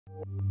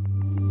Hi,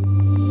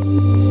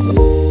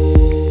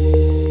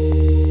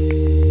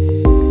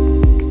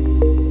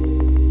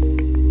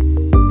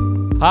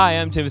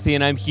 I'm Timothy,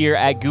 and I'm here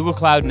at Google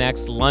Cloud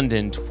Next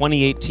London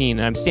 2018,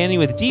 and I'm standing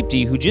with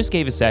Deepti, who just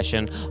gave a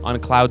session on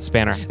Cloud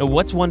Spanner. Now,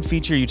 what's one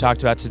feature you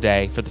talked about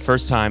today for the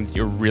first time that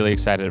you're really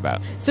excited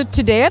about? So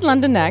today at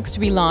London Next,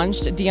 we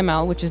launched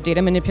DML, which is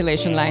Data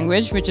Manipulation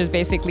Language, which is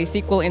basically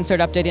SQL insert,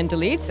 update, and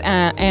deletes,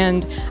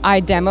 and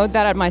I demoed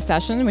that at my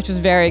session, which was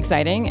very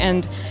exciting.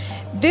 And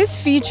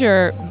this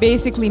feature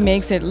basically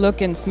makes it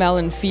look and smell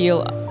and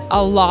feel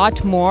a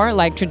lot more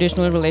like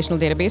traditional relational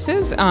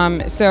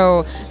databases.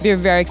 So we're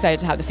very excited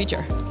to have the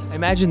feature. I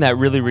imagine that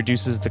really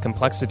reduces the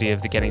complexity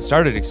of the getting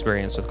started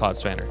experience with Cloud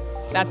Spanner.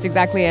 That's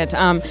exactly it.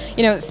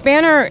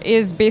 Spanner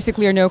is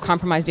basically a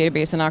no-compromise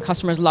database, and our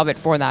customers love it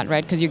for that,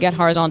 right? Because you get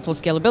horizontal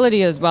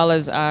scalability as well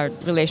as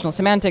relational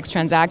semantics,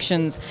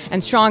 transactions,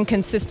 and strong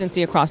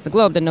consistency across the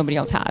globe that nobody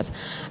else has.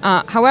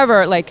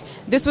 However,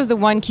 this was the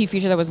one key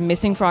feature that was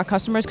missing for our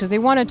customers because they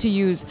wanted to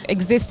use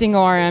existing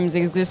ORMs,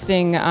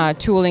 existing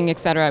tooling,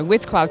 etc.,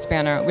 with Cloud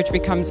Spanner, which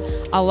becomes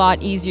a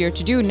lot easier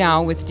to do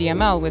now with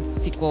DML, with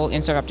SQL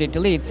insert, update,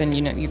 deletes, and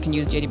you can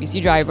use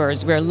JDBC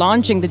drivers. We're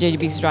launching the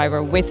JDBC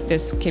driver with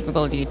this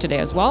capability today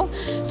as well.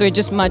 So it's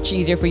just much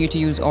easier for you to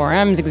use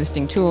ORMs,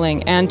 existing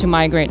tooling, and to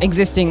migrate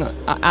existing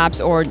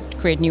apps or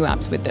create new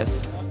apps with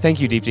this.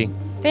 Thank you, Deepti.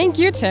 Thank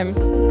you, Tim.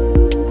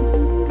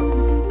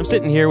 I'm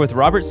sitting here with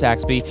Robert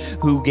Saxby,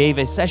 who gave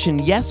a session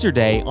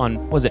yesterday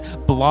on, was it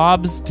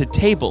blobs to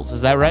tables?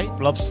 Is that right?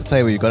 Blobs to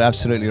table, you got it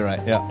absolutely right,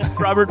 yeah.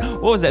 Robert,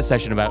 what was that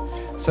session about?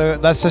 So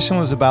that session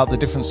was about the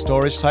different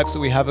storage types that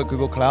we have at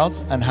Google Cloud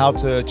and how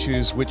to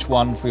choose which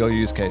one for your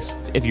use case.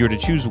 If you were to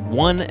choose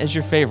one as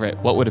your favorite,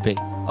 what would it be?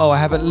 Oh, I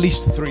have at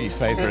least 3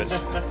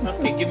 favorites.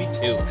 Okay, give me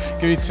 2.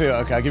 Give me 2,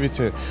 okay, I'll give you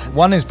 2.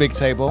 One is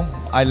Bigtable.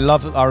 I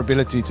love our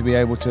ability to be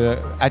able to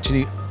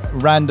actually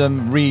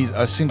random read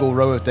a single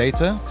row of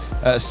data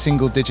at a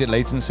single digit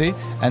latency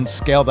and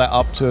scale that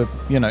up to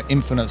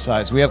infinite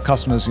size. We have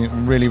customers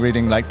really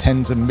reading like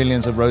tens of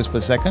millions of rows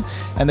per second,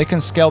 and they can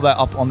scale that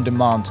up on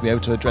demand to be able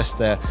to address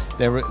their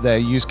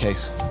use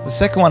case. The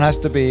second one has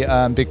to be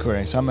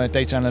BigQuery. So I'm a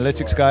data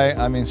analytics guy.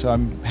 So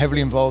I'm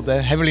heavily involved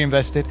there, heavily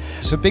invested.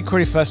 So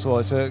BigQuery, first of all,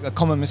 it's a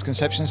common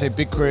misconception. Say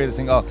BigQuery, they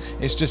think, oh,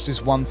 it's just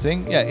this one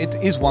thing. Yeah, it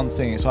is one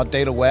thing. It's our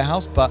data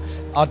warehouse, but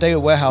our data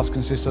warehouse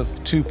consists of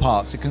 2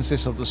 parts. It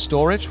consists of the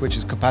storage, which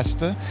is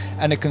capacitor,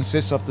 and it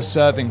consists of the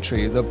serving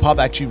tree, the part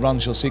that actually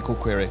runs your SQL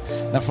query.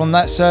 Now from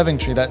that serving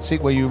tree,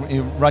 where you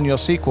run your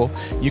SQL,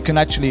 you can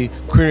actually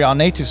query our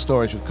native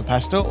storage with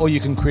capacitor, or you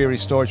can query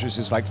storage which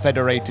is like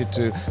federated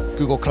to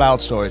Google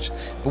Cloud Storage.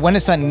 But when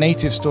it's that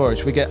native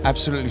storage, we get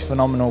absolutely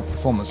phenomenal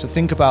performance. So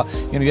think about,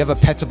 you have a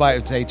petabyte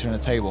of data in a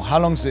table. How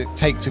long does it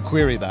take to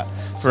query that?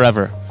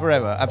 Forever.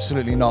 Forever,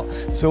 absolutely not.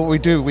 So what we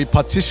do, we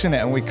partition it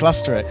and we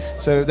cluster it.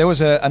 So there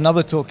was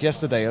another talk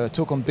yesterday, a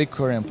talk on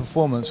BigQuery and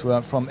performance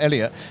from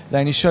Elliot.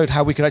 Then he showed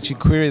how we could actually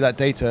query that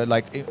data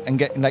and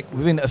get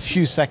within a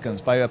few seconds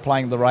by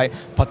applying the right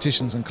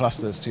partitions and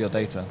clusters to your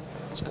data.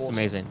 That's awesome.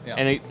 Amazing. Yeah.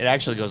 And it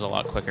actually goes a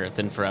lot quicker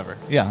than forever.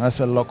 Yeah,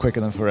 that's a lot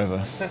quicker than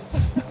forever.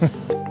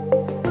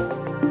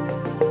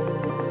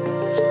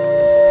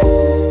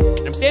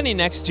 I'm standing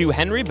next to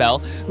Henry Bell,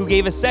 who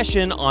gave a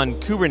session on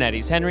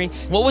Kubernetes. Henry,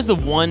 what was the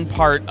one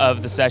part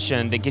of the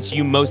session that gets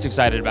you most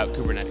excited about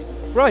Kubernetes?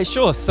 Right,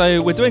 sure.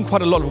 So we're doing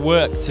quite a lot of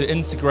work to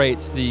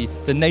integrate the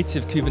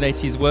native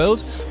Kubernetes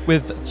world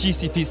with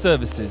GCP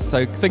services.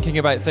 So thinking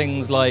about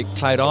things like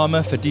Cloud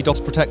Armor for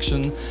DDoS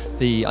protection,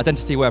 the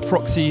Identity-Aware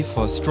Proxy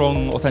for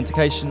strong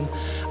authentication,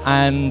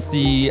 and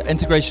the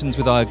integrations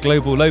with our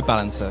global load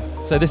balancer.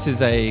 So this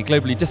is a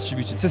globally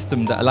distributed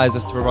system that allows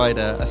us to provide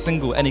a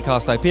single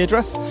Anycast IP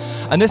address.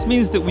 And this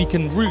means that we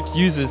can route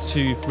users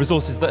to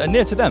resources that are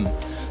near to them.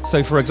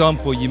 So for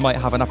example, you might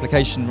have an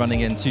application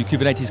running in 2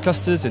 Kubernetes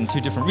clusters in 2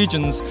 different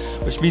regions,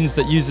 which means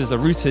that users are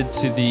routed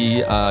to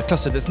the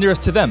cluster that's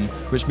nearest to them,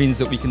 which means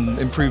that we can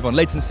improve on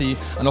latency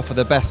and offer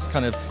the best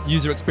kind of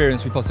user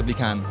experience we possibly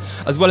can,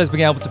 as well as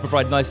being able to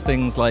provide nice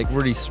things like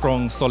really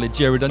strong, solid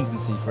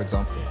geo-redundancy, for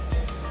example.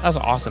 That's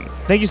awesome.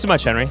 Thank you so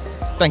much, Henry.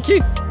 Thank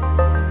you.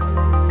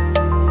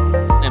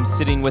 I'm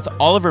sitting with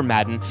Oliver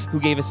Madden, who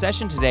gave a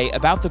session today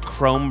about the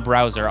Chrome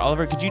browser.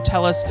 Oliver, could you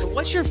tell us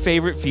what's your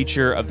favorite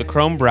feature of the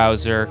Chrome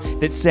browser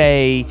that,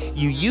 say,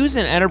 you use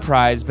in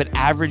enterprise but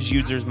average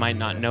users might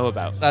not know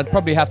about? I'd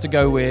probably have to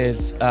go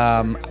with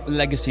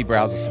legacy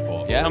browser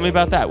support. Yeah. Tell me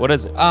about that. What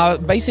is it?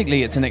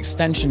 Basically, it's an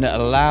extension that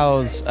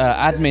allows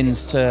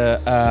admins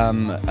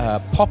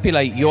to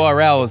populate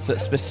URLs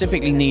that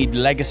specifically need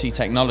legacy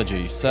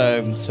technology,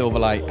 so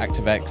Silverlight,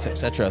 ActiveX,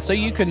 etc. So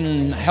you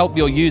can help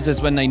your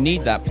users when they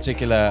need that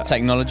particular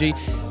technology.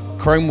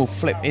 Chrome will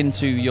flip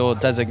into your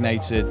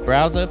designated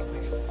browser,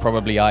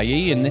 probably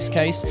IE in this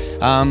case,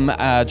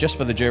 just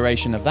for the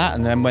duration of that,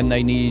 and then when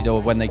they need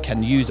or when they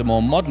can use a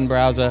more modern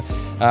browser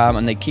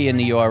and they key in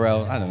the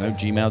URL, I don't know,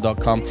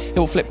 gmail.com, it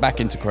will flip back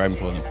into Chrome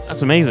for them.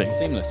 That's amazing.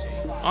 Seamless.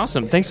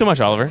 Awesome. Thanks so much,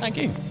 Oliver. Thank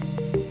you.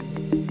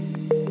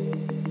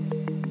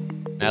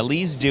 Now,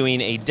 Lee's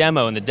doing a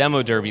demo in the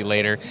demo derby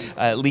later.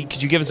 Lee,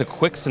 could you give us a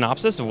quick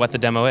synopsis of what the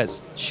demo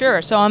is? Sure.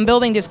 So I'm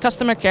building this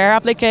customer care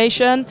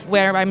application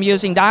where I'm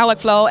using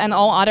Dialogflow and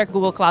all other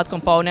Google Cloud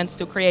components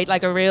to create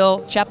like a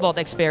real chatbot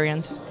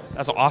experience.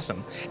 That's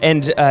awesome.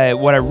 And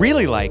what I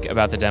really like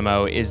about the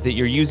demo is that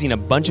you're using a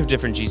bunch of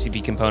different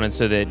GCP components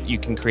so that you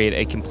can create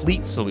a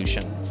complete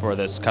solution for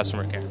this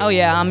customer care. Oh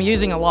yeah, I'm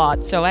using a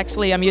lot. So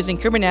actually I'm using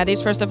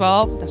Kubernetes first of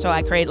all. So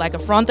I create like a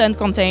front-end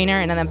container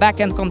and then a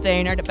back-end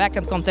container, the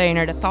back-end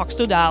container that talks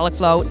to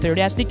Dialogflow through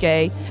the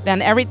SDK.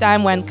 Then every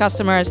time when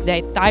customers,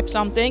 they type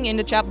something in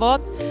the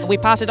chatbot, we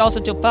pass it also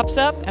to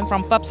PubSub. And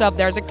from PubSub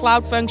there's a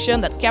cloud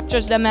function that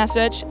captures the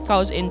message. It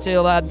goes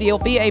into a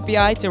DLP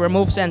API to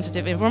remove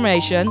sensitive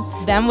information.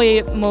 Then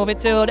we move it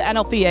to the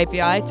NLP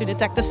API to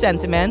detect the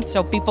sentiment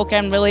so people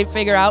can really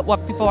figure out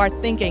what people are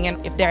thinking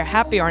and if they're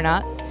happy or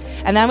not.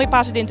 And then we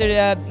pass it into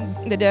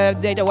the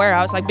data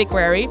warehouse like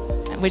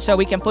BigQuery, so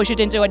we can push it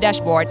into a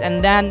dashboard,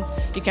 and then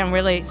you can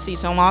really see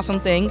some awesome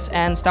things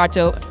and start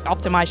to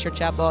optimize your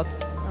chatbot.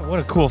 Oh, what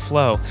a cool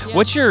flow. Yeah.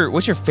 What's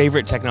your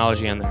favorite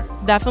technology on there?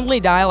 Definitely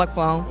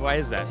Dialogflow. Why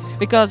is that?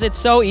 Because it's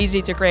so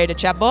easy to create a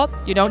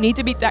chatbot. You don't need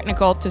to be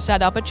technical to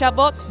set up a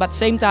chatbot, but at the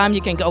same time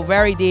you can go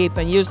very deep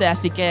and use the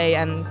SDK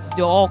and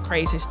do all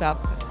crazy stuff.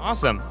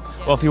 Awesome.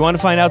 Well, if you want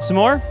to find out some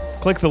more,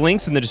 click the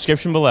links in the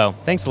description below.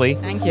 Thanks, Lee.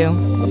 Thank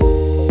you.